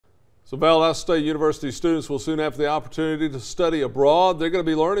So Valdosta State University students will soon have the opportunity to study abroad. They're going to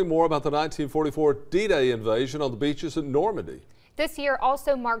be learning more about the 1944 D-Day invasion on the beaches at Normandy. This year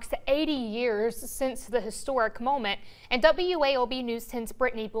also marks 80 years since the historic moment, and WALB News 10's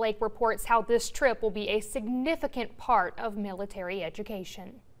Brittany Blake reports how this trip will be a significant part of military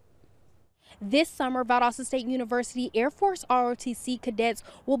education. This summer, Valdosta State University Air Force ROTC cadets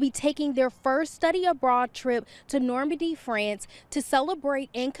will be taking their first study abroad trip to Normandy, France to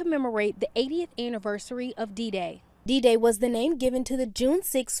celebrate and commemorate the 80th anniversary of D-Day. D-Day was the name given to the June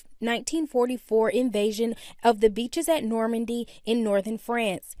 6, 1944 invasion of the beaches at Normandy in northern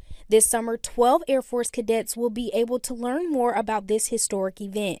France. This summer, 12 Air Force cadets will be able to learn more about this historic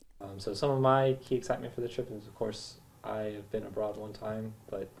event. So some of my key excitement for the trip is, of course, I have been abroad one time,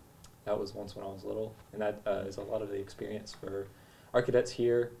 but that was once when I was little, and that is a lot of the experience for our cadets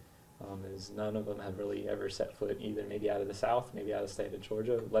here. Is none of them have really ever set foot either maybe out of the South, maybe out of the state of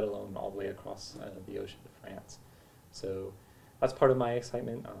Georgia, let alone all the way across the ocean to France. So that's part of my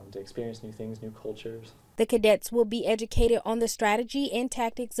excitement, to experience new things, new cultures. The cadets will be educated on the strategy and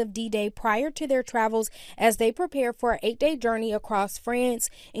tactics of D-Day prior to their travels as they prepare for an 8-day journey across France,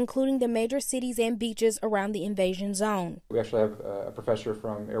 including the major cities and beaches around the invasion zone. We actually have a professor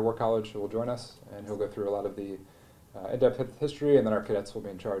from Air War College who will join us, and he'll go through a lot of the in-depth history, and then our cadets will be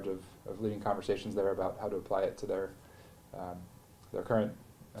in charge of leading conversations there about how to apply it to their current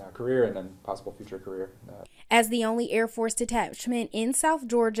career and then possible future career. As the only Air Force detachment in South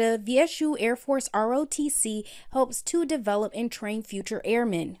Georgia, VSU Air Force ROTC helps to develop and train future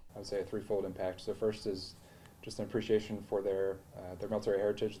airmen. I would say a threefold impact. So first is just an appreciation for their military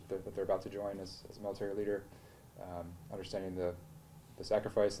heritage that they're about to join as a military leader, understanding the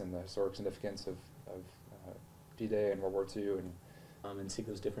sacrifice and the historic significance of D-Day and World War II, and seek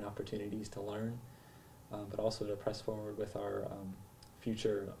those different opportunities to learn, but also to press forward with our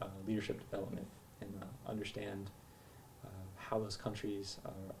future leadership development and understand how those countries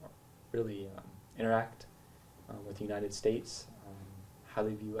really interact with the United States, how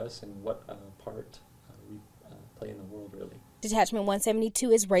they view us, and what part we play in the world, really. Detachment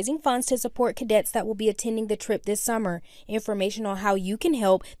 172 is raising funds to support cadets that will be attending the trip this summer. Information on how you can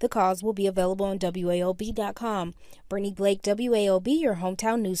help the cause will be available on WALB.com. Brittany Blake, WALB, your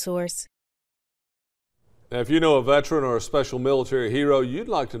hometown news source. Now, if you know a veteran or a special military hero you'd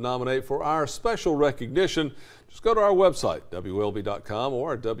like to nominate for our special recognition, just go to our website, WALB.com, or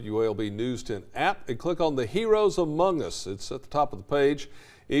our WALB News 10 app and click on the Heroes Among Us. It's at the top of the page.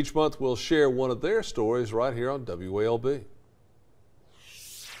 Each month we'll share one of their stories right here on WALB.